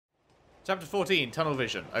Chapter 14, Tunnel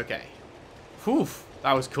Vision. Okay. Whew,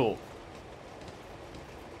 that was cool.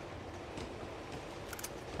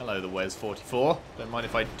 Hello, the Wes 44. Don't mind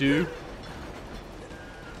if I do.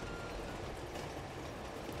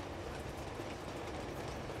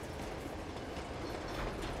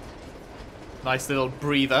 Nice little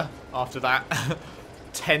breather after that.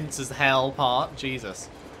 Tense as hell part. Jesus.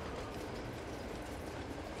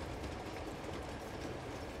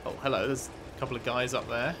 Oh, hello. There's a couple of guys up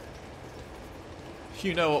there.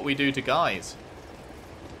 You know what we do to guys.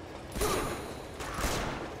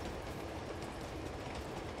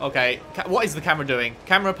 Okay. What is the camera doing?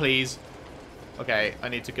 Camera, please. Okay, I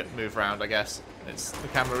need to move around, I guess. The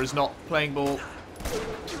camera is not playing ball.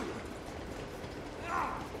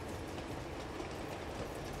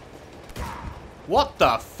 What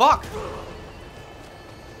the fuck?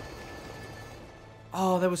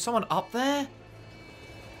 Oh, there was someone up there?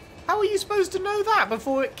 How are you supposed to know that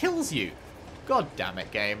before it kills you? God damn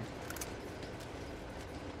it, game.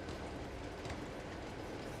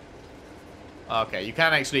 Okay, you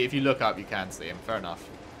can actually, if you look up, you can see him. Fair enough.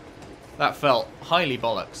 That felt highly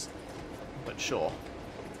bollocks. But sure.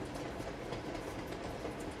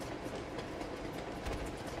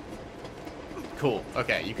 Cool.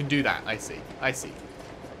 Okay, you can do that. I see. I see.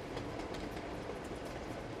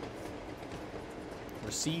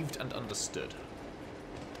 Received and understood.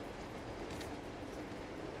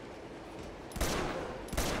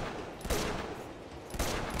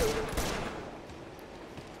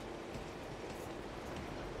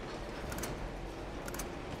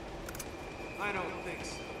 I don't think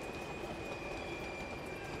so.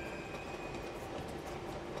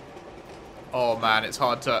 Oh man, it's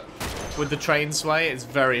hard to... With the train sway, it's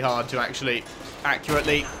very hard to actually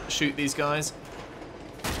accurately shoot these guys.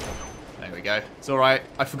 There we go. It's alright.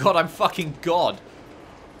 I forgot I'm fucking God.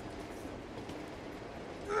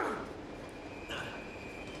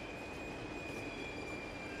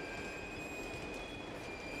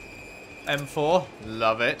 M4.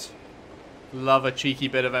 Love it. Love a cheeky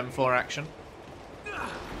bit of M4 action.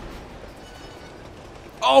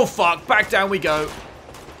 Oh fuck! Back down we go.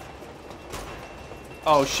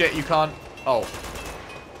 Oh shit, you can't... Oh.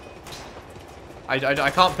 I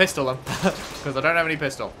can't pistol them, because I don't have any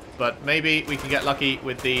pistol. But maybe we can get lucky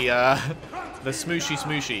with the smooshy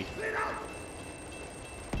smooshy.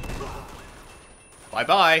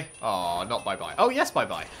 Bye-bye. Oh, not bye-bye. Oh, yes,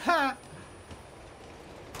 bye-bye. Ha!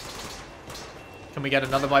 Can we get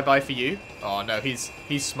another bye-bye for you? Oh, no, he's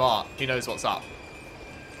smart. He knows what's up.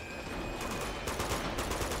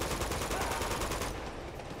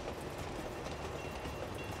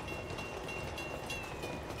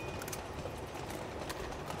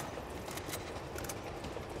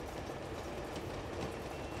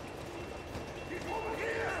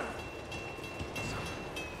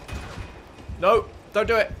 No, don't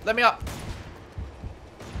do it. Let me up.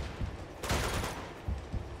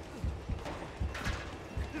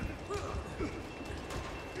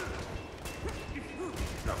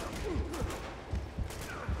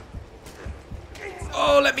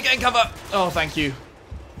 Oh, let me get in cover. Oh, thank you.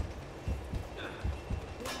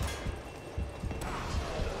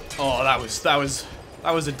 Oh, that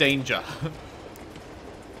was a danger.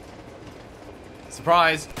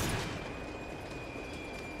 Surprise.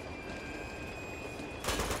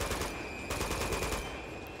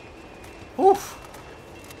 Oof.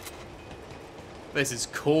 This is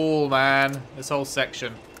cool, man. This whole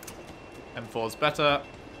section. M4's better.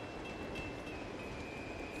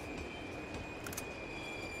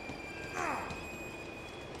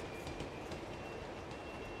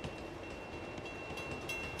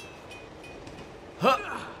 Huh.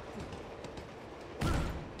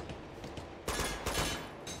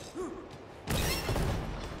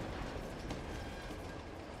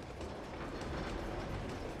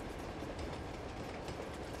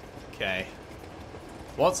 Okay.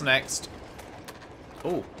 What's next?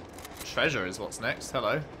 Oh, treasure is what's next.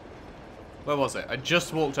 Hello. Where was it? I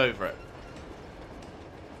just walked over it.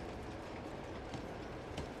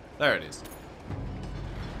 There it is.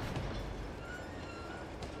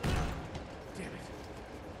 Damn it.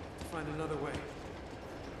 Find another way.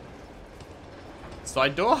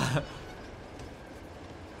 Side door?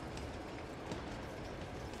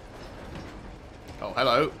 Oh,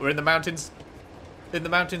 hello. We're in the mountains. In the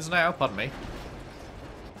mountains now, pardon me.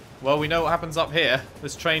 Well, we know what happens up here.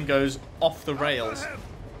 This train goes off the rails.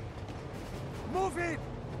 Move it!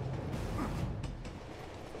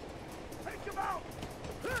 Take him out!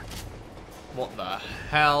 What the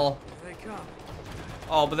hell? Here they come.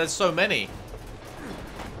 Oh, but there's so many.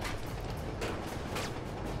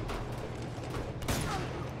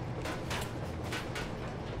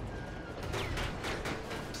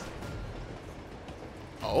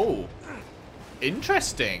 Oh.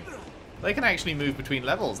 Interesting. They can actually move between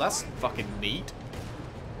levels. That's fucking neat.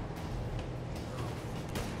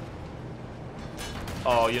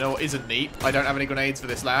 Oh, you know what isn't neat? I don't have any grenades for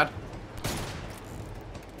this lad.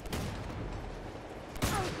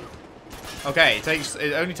 Okay,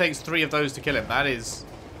 it only takes 3 of those to kill him. That is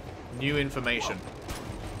new information.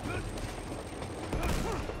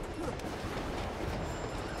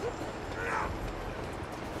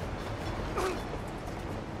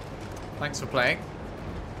 Thanks for playing.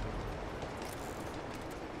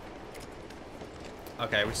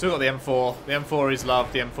 Okay, we've still got the M4. The M4 is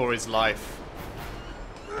love. The M4 is life.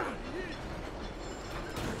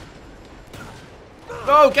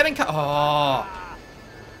 No, get in cover. Oh.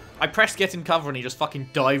 I pressed get in cover and he just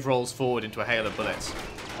fucking dive rolls forward into a hail of bullets.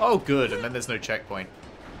 Oh, good. And then there's no checkpoint.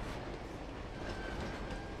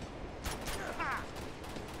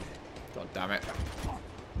 God damn it.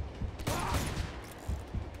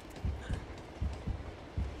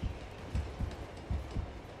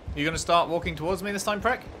 You gonna start walking towards me this time,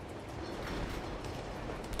 Prek?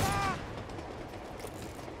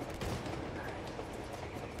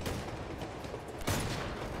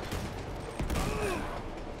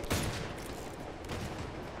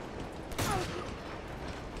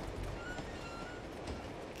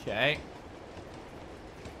 Okay.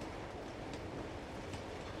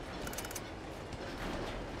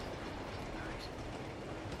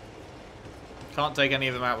 Can't take any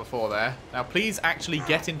of them out before there. Now, please actually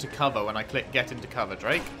get into cover when I click get into cover,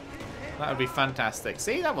 Drake. That would be fantastic.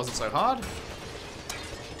 See, that wasn't so hard.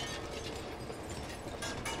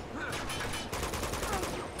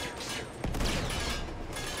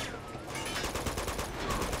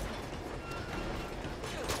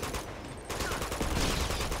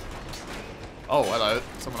 Oh, hello.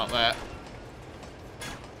 Someone up there.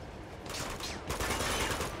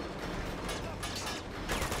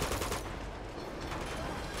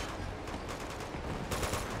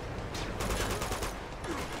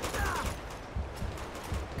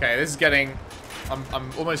 Okay, this is getting... I'm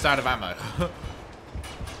almost out of ammo.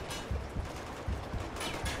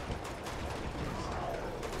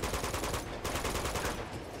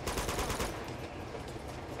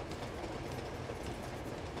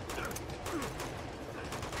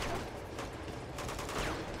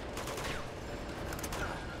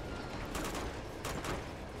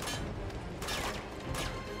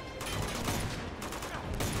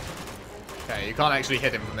 Okay, you can't actually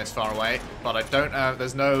hit him from this far away, but I don't have...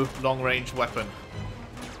 There's no long-range weapon.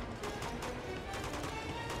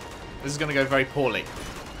 This is going to go very poorly,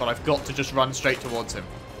 but I've got to just run straight towards him.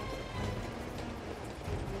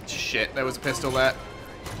 Shit, there was a pistol there.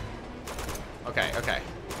 Okay, okay.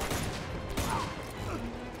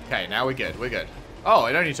 Okay, now we're good, we're good. Oh,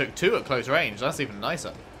 it only took 2 at close range. That's even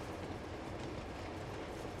nicer.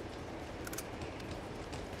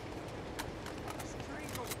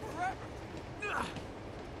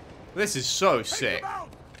 This is so sick.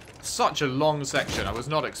 Such a long section. I was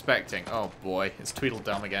not expecting. Oh boy, it's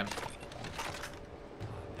Tweedledum again.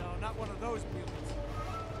 No, not one of those mutants.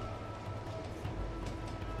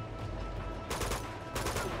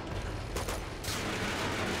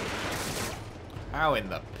 How in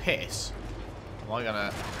the piss am I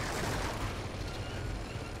gonna...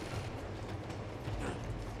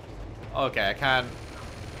 Okay, I can.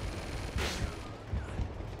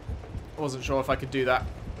 I wasn't sure if I could do that.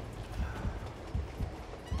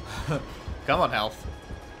 Come on, health.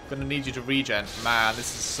 Gonna need you to regen. Man, this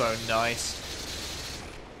is so nice.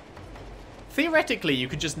 Theoretically, you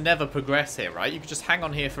could just never progress here, right? You could just hang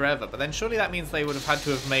on here forever, but then surely that means they would have had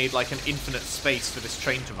to have made, like, an infinite space for this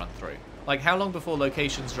train to run through. Like, how long before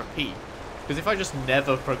locations repeat? Because if I just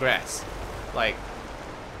never progress, like...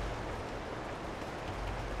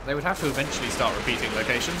 They would have to eventually start repeating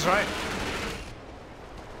locations, right?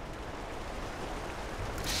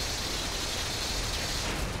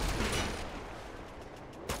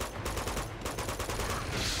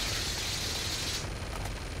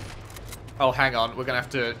 Oh, hang on. We're going to have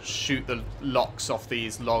to shoot the locks off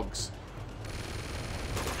these logs.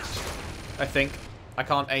 I think. I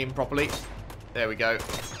can't aim properly. There we go.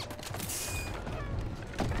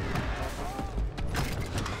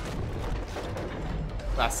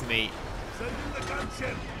 That's neat. Send in the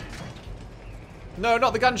gunship. No,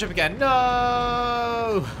 not the gunship again.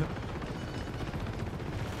 No!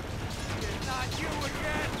 Not you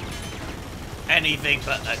again. Anything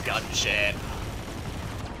but the gunship.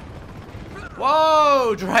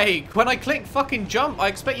 Whoa, Drake! When I click fucking jump, I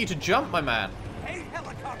expect you to jump, my man. Hey,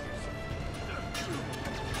 helicopters.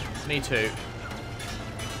 Me too.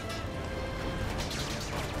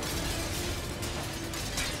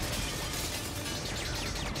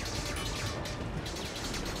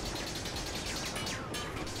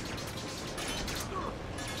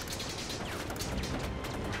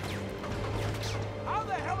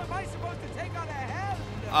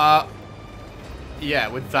 Yeah,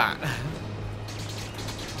 with that.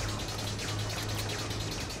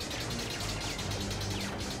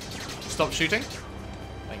 Stop shooting.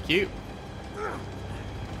 Thank you.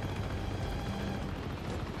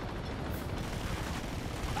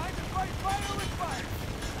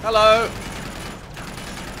 Hello.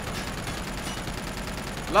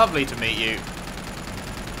 Lovely to meet you.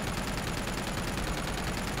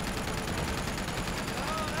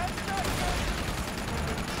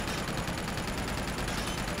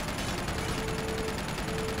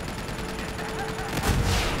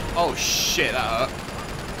 Oh shit, that hurt.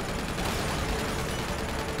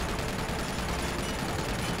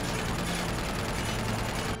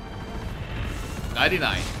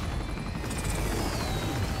 $99.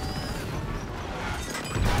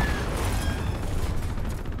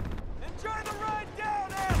 Enjoy the ride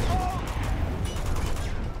down, asshole!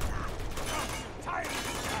 Tired of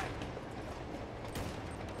this guy.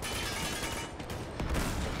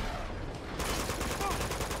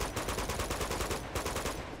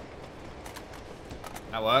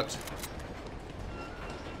 That worked.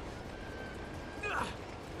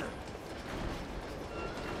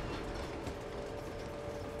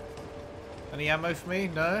 Any ammo for me?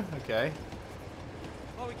 No? Okay.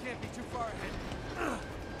 Oh, we can't be too far ahead.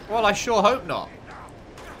 Well, I sure hope not.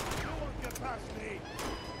 You won't get past me.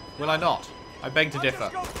 Will I not? I beg to I'll differ.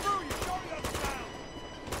 just go through you. Show me up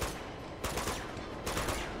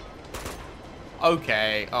down.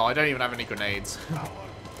 Okay. Oh, I don't even have any grenades.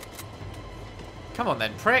 Come on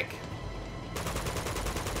then, prick.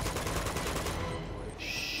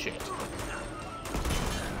 Shit.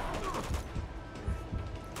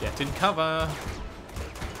 Get in cover.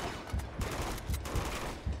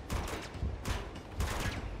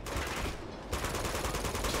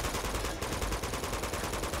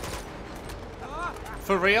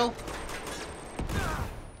 For real?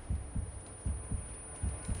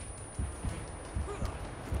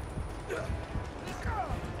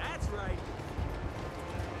 That's right.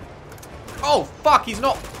 Oh, fuck, he's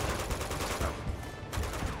not...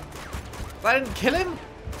 That didn't kill him?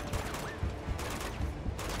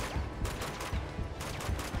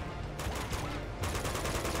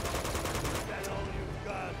 That's all you've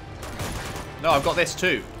got. No, I've got this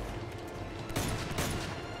too.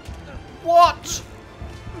 What?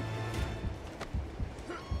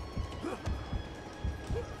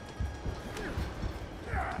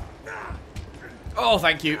 Oh,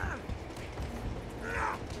 thank you.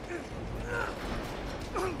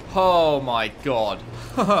 Oh my god.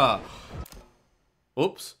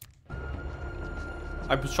 Oops.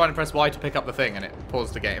 I was trying to press Y to pick up the thing and it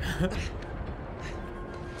paused the game.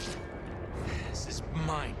 This is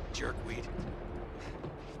mine, jerkweed.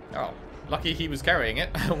 Oh, lucky he was carrying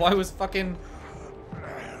it. Why was fucking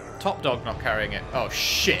Top Dog not carrying it? Oh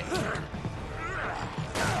shit.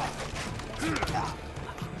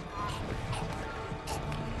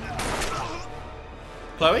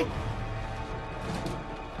 Chloe?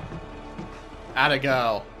 Atta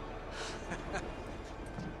girl.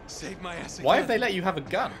 Save my ass again. Why have they let you have a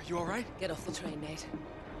gun? You alright? Get off the train, mate.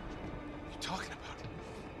 What are you talking about?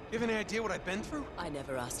 You have any idea what I've been through? I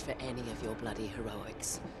never asked for any of your bloody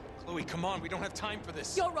heroics. Chloe, come on, we don't have time for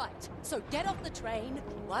this. You're right. So get off the train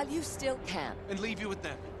while you still can. And leave you with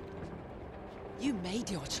them. You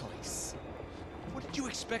made your choice. What did you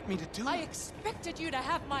expect me to do? I expected you to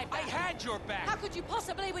have my I back. had your back. How could you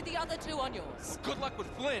possibly with the other two on yours? Good luck with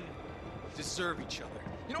Flynn. We deserve each other.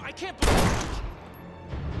 You know, I can't believe...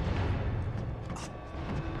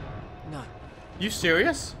 No. You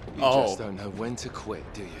serious? You just don't know when to quit,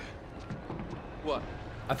 do you? What?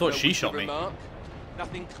 I thought No she witty shot me. remark?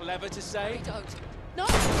 Nothing clever to say? We don't. No!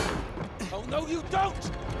 Oh, no, you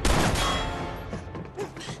don't!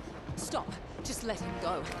 Stop. Just let him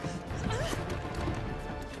go.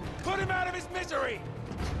 Put him out of his misery.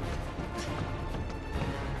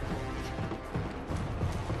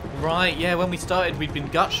 Right, yeah, when we started we'd been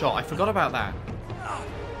gut shot. I forgot about that.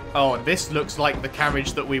 Oh, and this looks like the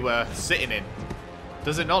carriage that we were sitting in.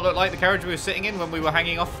 Does it not look like the carriage we were sitting in when we were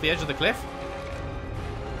hanging off the edge of the cliff?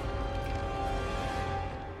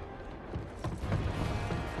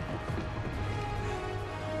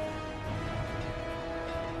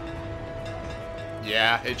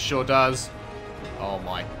 Yeah, it sure does. Oh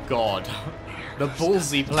my god. The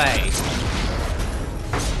ballsy play.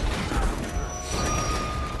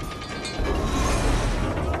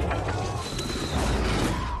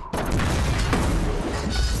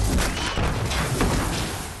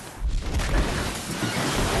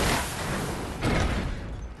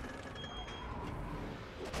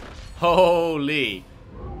 Holy.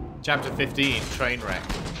 Chapter 15, train wreck.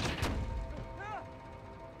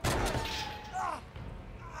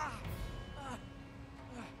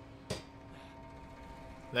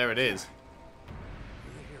 There it is.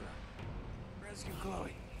 You're the hero. Rescue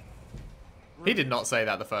Chloe. He did not say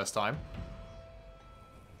that the first time.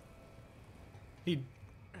 He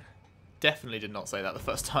definitely did not say that the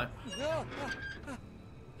first time.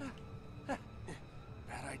 Bad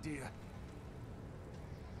idea.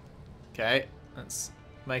 Okay, let's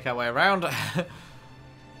make our way around.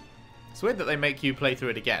 It's weird that they make you play through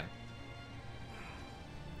it again.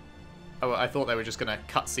 Oh, I thought they were just going to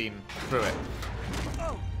cutscene through it.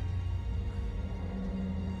 Oh.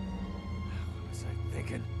 What was I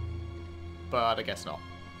thinking? But I guess not.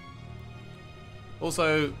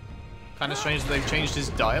 Also, kind of strange that they've changed his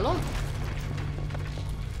dialogue.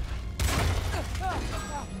 A lot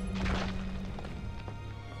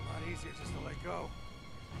easier just to let go.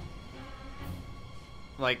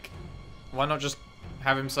 Like, why not just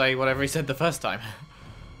have him say whatever he said the first time?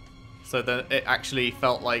 So that it actually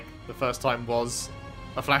felt like the first time was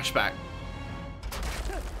a flashback.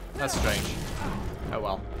 That's strange. Oh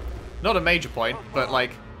well. Not a major point, but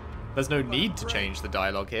like, there's no need to change the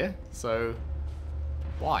dialogue here, so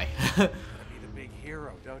why? Gotta be the big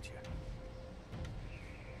hero, don't you?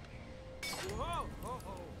 Whoa, whoa,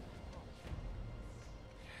 whoa.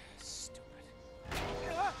 Stupid.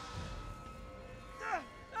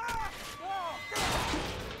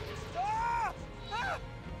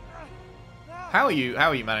 How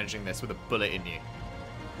are you managing this with a bullet in you?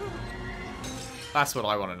 That's what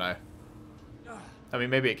I want to know. I mean,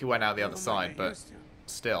 maybe it went out the other side, but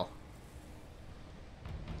still.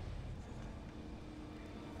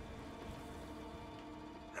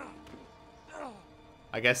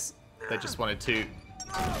 I guess they just wanted to...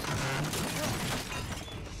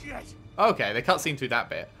 Okay, they cutscene through that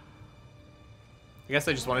bit. I guess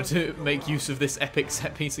they just wanted to make use of this epic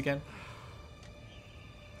set piece again.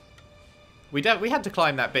 We had to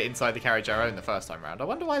climb that bit inside the carriage our own the first time round. I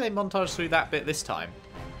wonder why they montaged through that bit this time,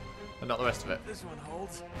 and not the rest of it. This one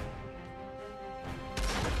holds.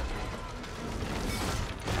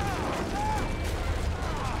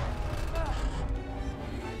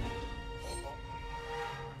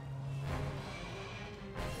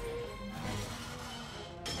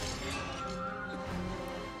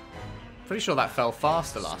 Pretty sure that fell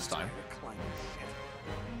faster last time.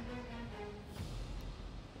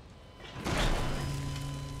 That's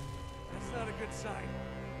not a good sign.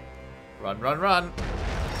 Run, run, run!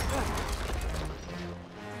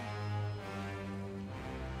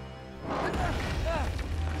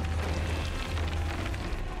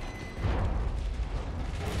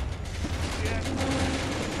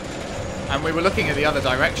 And we were looking at the other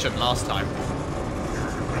direction last time.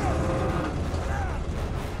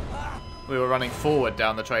 We were running forward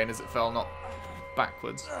down the train as it fell, not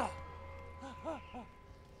backwards. I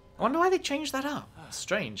wonder why they changed that up.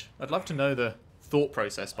 Strange. I'd love to know the thought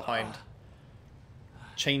process behind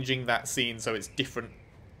changing that scene so it's different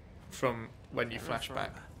from when you flash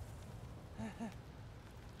back.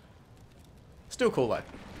 Still cool though.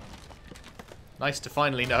 Nice to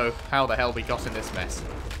finally know how the hell we got in this mess.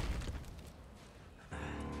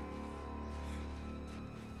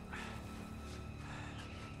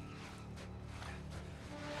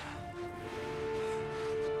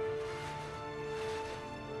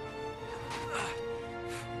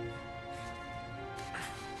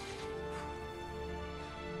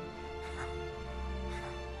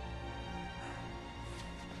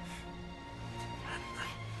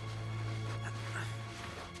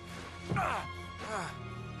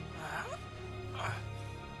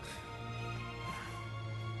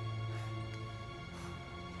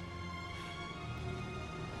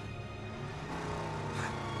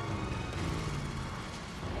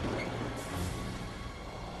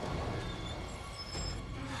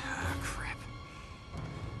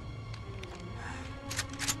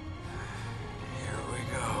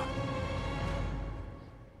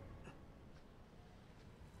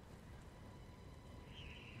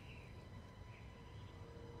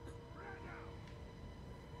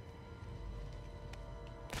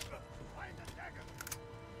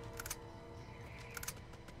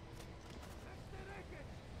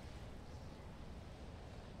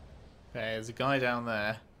 Okay, there's a guy down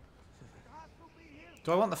there.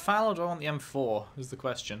 Do I want the FAL or do I want the M4 is the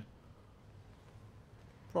question.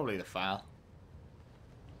 Probably the FAL.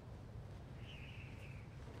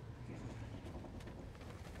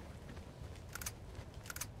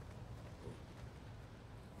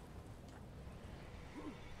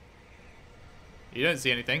 You don't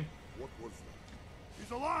see anything. What was that?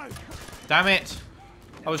 He's alive! Damn it!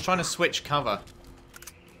 I was trying to switch cover.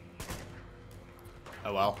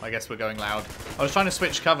 Oh well, I guess we're going loud. I was trying to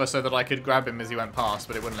switch cover so that I could grab him as he went past,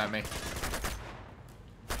 but it wouldn't let me.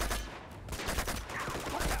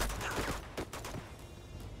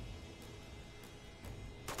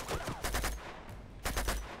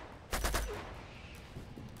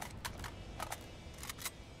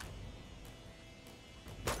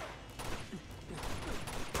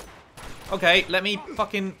 Okay, let me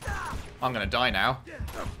fucking... I'm gonna die now.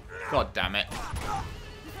 God damn it.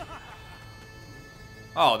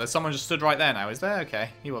 Oh, there's someone just stood right there now, is there? Okay,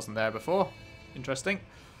 he wasn't there before. Interesting.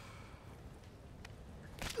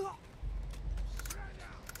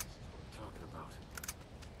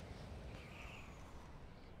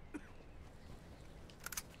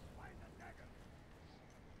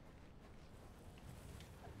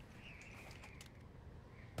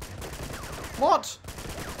 What?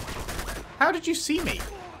 How did you see me?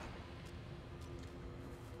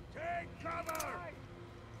 Take cover!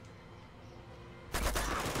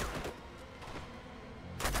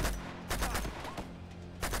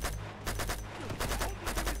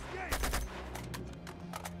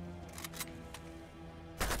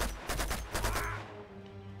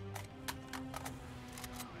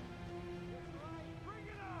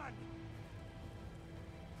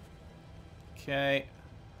 Okay.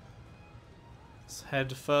 Let's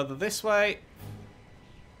head further this way.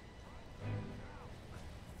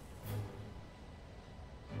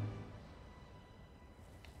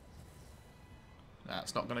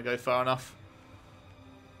 That's not going to go far enough.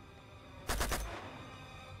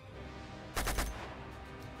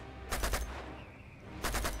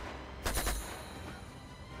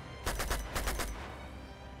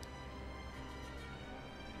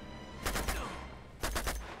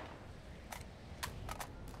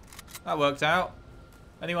 That worked out.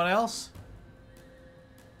 Anyone else?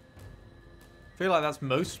 I feel like that's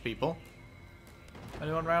most people.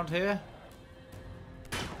 Anyone around here?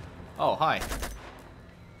 Oh, hi.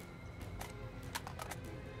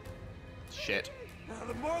 Shit.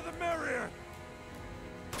 The more the merrier.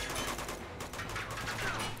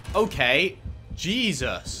 Okay.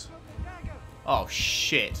 Jesus. Oh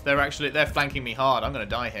shit. They're flanking me hard. I'm gonna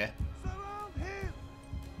die here. Surround him.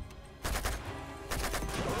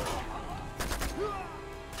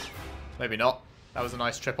 Maybe not. That was a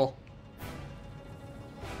nice triple.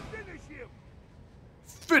 Finish him.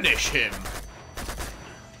 Finish him!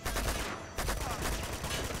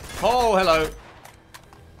 Oh, hello.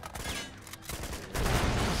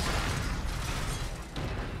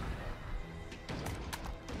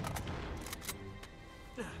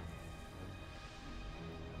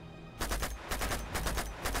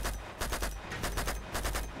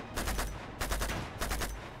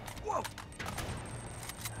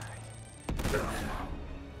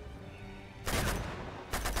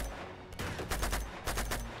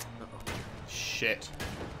 Shit.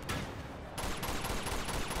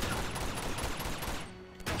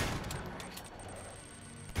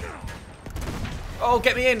 Oh,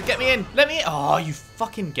 get me in, get me in, let me in. Oh, you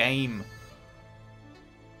fucking game.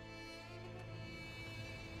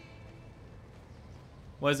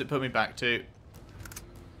 Where does it put me back to?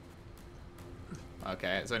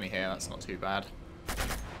 Okay, it's only here, that's not too bad.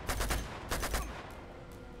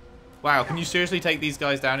 Wow, can you seriously take these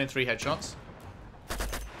guys down in 3 headshots?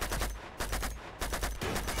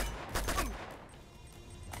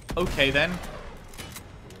 Okay then.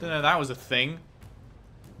 Don't know that was a thing.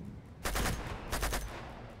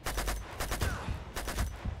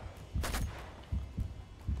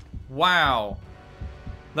 Wow.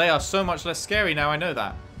 They are so much less scary now, I know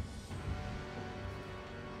that.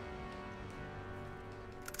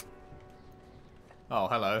 Oh,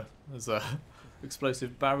 hello. There's a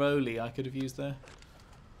explosive baroli I could have used there.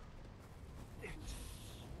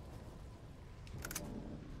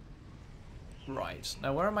 Right.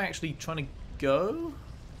 Now, where am I actually trying to go?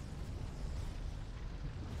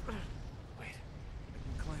 Wait. I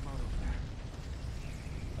can climb out over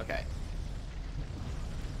there. Okay.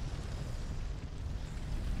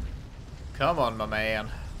 Come on, my man.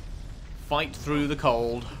 Fight through the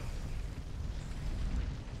cold. I'm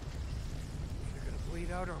either gonna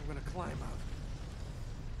bleed out or I'm gonna climb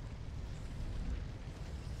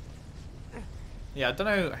out. Yeah, I don't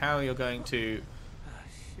know how you're going to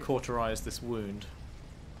cauterize this wound.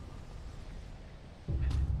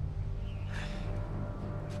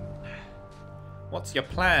 What's your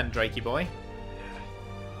plan, Drakey boy?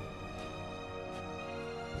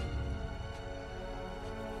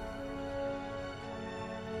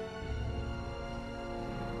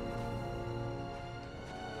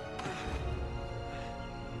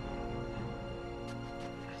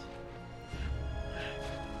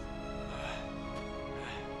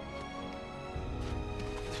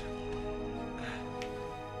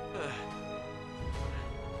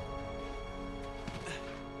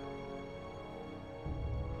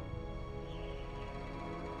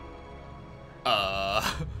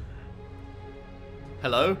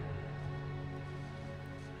 Hello?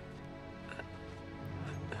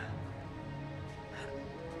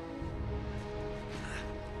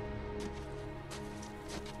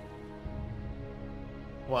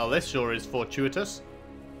 Well, this sure is fortuitous.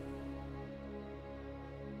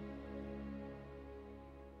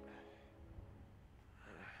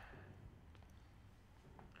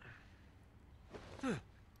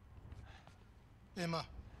 Emma,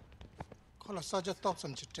 call a sergeant top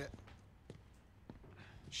some chit.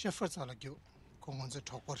 Shepherds are like you. Come on the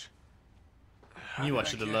topper. Knew I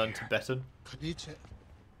should have learned Tibetan. Kadiche,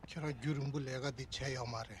 Kira Gurumbu lega di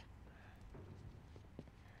Chayamare.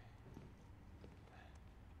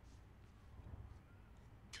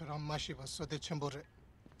 Kira Mashi was so the chambore.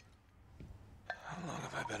 How long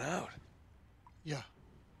have I been out? Yeah.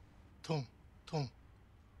 Tum.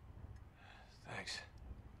 Thanks.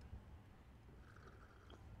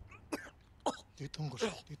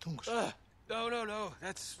 No.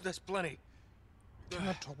 That's plenty.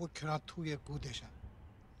 Kira trouble Kira 2 year good desha.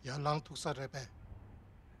 Ya lang to sa rebe.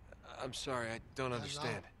 I'm sorry, I don't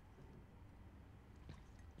understand.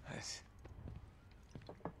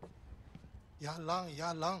 Ya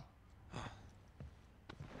lang.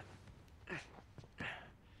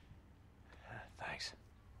 Thanks.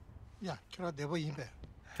 Yeah, Kira debo imbe.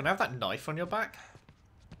 Can I have that knife on your back?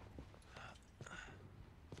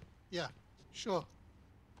 Yeah, sure.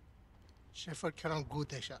 Shepherd Kira good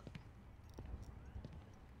desha.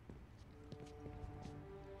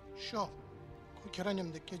 Sure.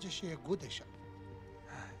 Kiranim the Kejishi good desha.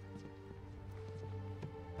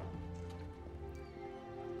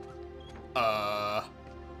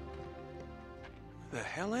 The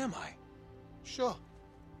hell am I? Sure.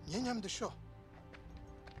 Yenyam the show.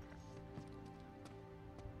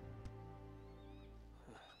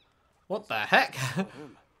 What the heck?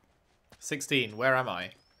 16, where am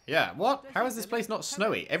I? Yeah, what? How is this place not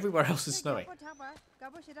snowy? Everywhere else is snowy.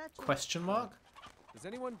 Question mark? Does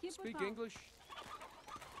anyone speak English?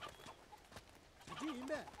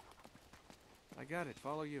 I got it.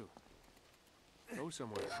 Follow you. Go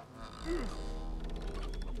somewhere.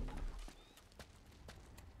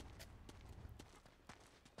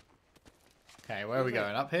 Okay, where are we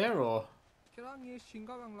going? Up here or?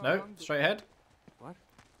 No, straight ahead. What?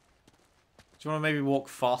 Do you want to maybe walk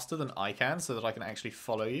faster than I can so that I can actually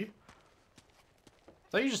follow you?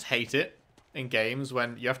 Don't you just hate it in games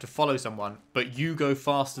when you have to follow someone, but you go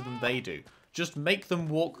faster than they do? Just make them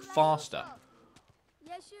walk faster.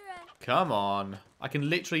 Come on. I can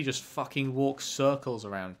literally just fucking walk circles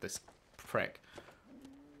around this prick.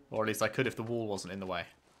 Or at least I could if the wall wasn't in the way.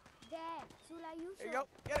 There you go.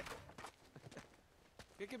 Get it.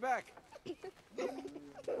 Kick it back.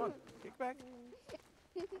 Come on. Kick back.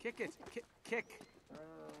 Kick it. Kick.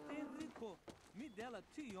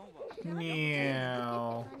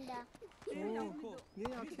 Meow.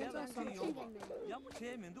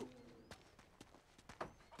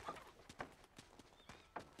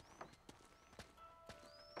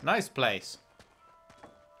 Nice place.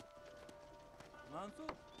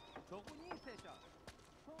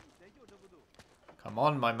 Come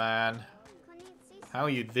on, my man. How are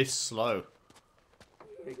you this slow?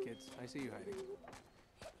 Hey kids, I see you hiding.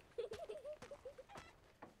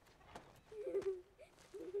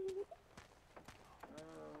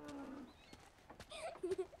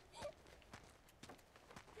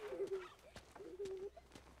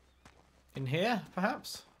 In here,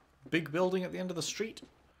 perhaps? Big building at the end of the street?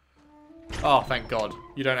 Oh, thank God.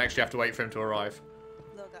 You don't actually have to wait for him to arrive.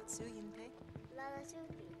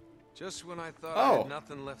 Just when I thought I Oh. had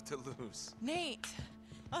nothing left to lose. Nate!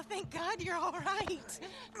 Oh, thank God you're all right.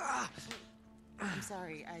 I'm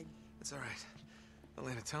sorry, It's all right.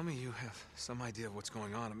 Elena, tell me you have some idea of what's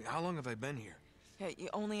going on. I mean, how long have I been here?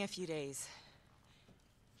 Only a few days.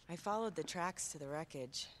 I followed the tracks to the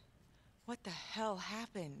wreckage. What the hell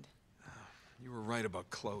happened? You were right about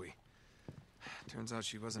Chloe. Turns out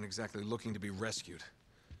she wasn't exactly looking to be rescued.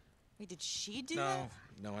 Wait, did she do that?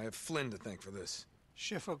 No, I have Flynn to thank for this.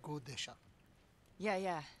 Shepherd good desha.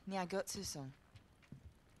 Yeah. Come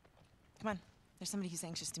on, there's somebody who's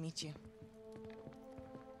anxious to meet you.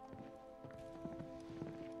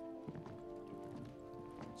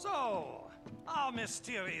 So, our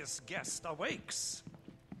mysterious guest awakes.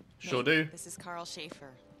 Sure Nate, do. This is Carl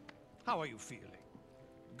Schaefer. How are you feeling?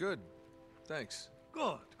 Good. Thanks.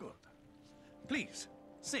 Good. Please,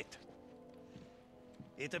 sit.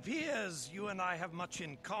 It appears you and I have much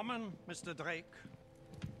in common, Mr. Drake.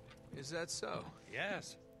 Is that so?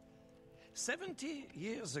 Yes. 70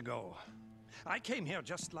 years ago, I came here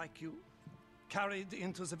just like you, carried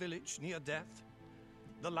into the village near death,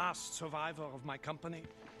 the last survivor of my company.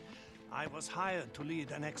 I was hired to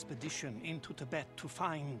lead an expedition into Tibet to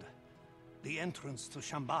find the entrance to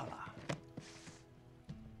Shambhala.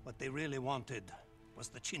 What they really wanted was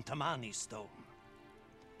the Cintimani Stone.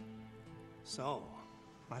 So,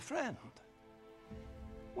 My friend,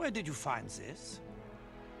 where did you find this?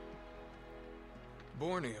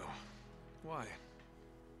 Borneo. Why?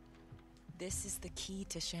 This is the key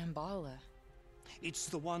to Shambhala. It's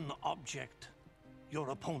the one object your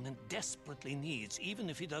opponent desperately needs, even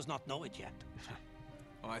if he does not know it yet.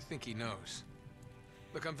 Oh, I think he knows.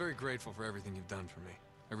 Look, I'm very grateful for everything you've done for me.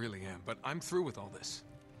 I really am, but I'm through with all this.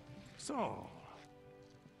 So,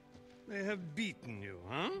 they have beaten you,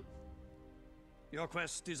 huh? Your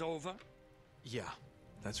quest is over? Yeah,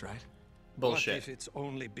 that's right. Bullshit. What if it's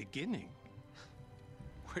only beginning?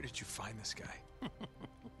 Where did you find this guy?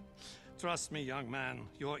 Trust me, young man,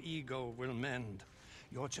 your ego will mend.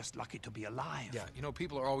 You're just lucky to be alive. Yeah, you know,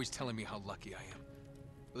 people are always telling me how lucky I am.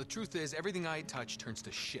 But the truth is, everything I touch turns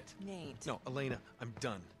to shit. Nate. No, Elena, I'm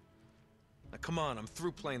done. Now, come on, I'm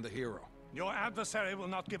through playing the hero. Your adversary will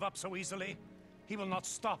not give up so easily. He will not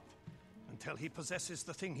stop until he possesses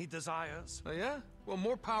the thing he desires. Oh, yeah? Well,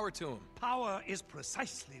 more power to him. Power is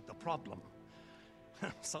precisely the problem.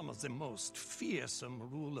 Some of the most fearsome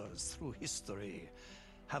rulers through history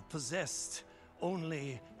have possessed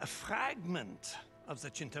only a fragment of the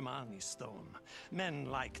Cintimani Stone. Men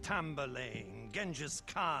like Tamburlaine, Genghis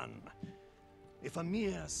Khan. If a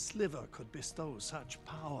mere sliver could bestow such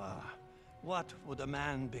power, what would a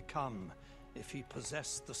man become if he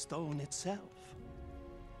possessed the stone itself?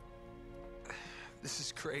 This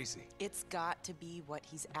is crazy. It's got to be what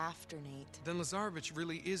he's after, Nate. Then Lazarević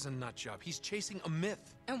really is a nut job. He's chasing a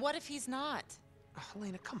myth. And what if he's not?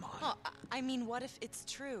 Elena, come on. Oh, I mean, what if it's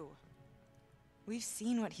true? We've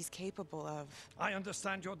seen what he's capable of. I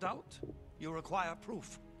understand your doubt. You require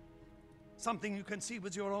proof. Something you can see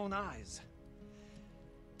with your own eyes.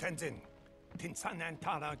 Tenzin,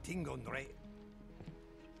 tinsanantara tingonre.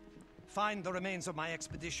 Find the remains of my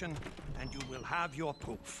expedition, and you will have your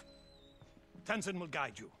proof. Tenzin will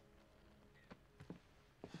guide you.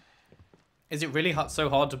 Is it really so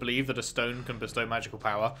hard to believe that a stone can bestow magical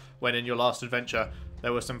power when in your last adventure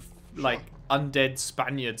there were some like undead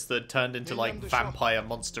Spaniards that turned into like vampire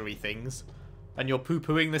monstery things? And you're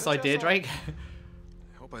poo-pooing this idea, Drake?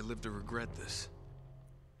 I hope I live to regret this.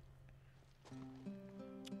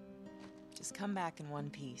 Just come back in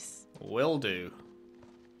one piece. Will do.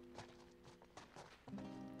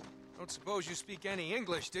 Don't suppose you speak any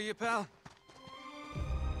English, do you, pal?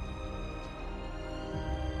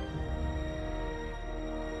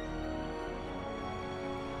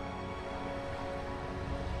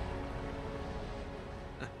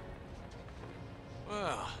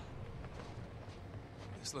 Well,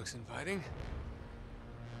 this looks inviting.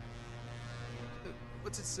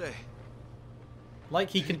 What's it say? Like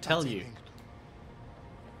he can tell you.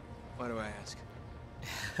 Why do I ask?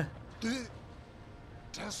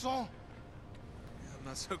 됐어? I'm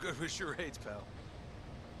not so good with charades, pal.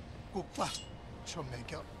 오빠, 저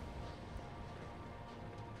매겨.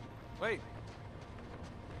 Wait.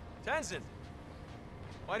 Tenzin!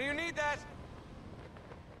 Why do you need that?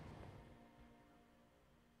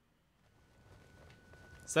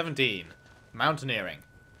 "17. Mountaineering.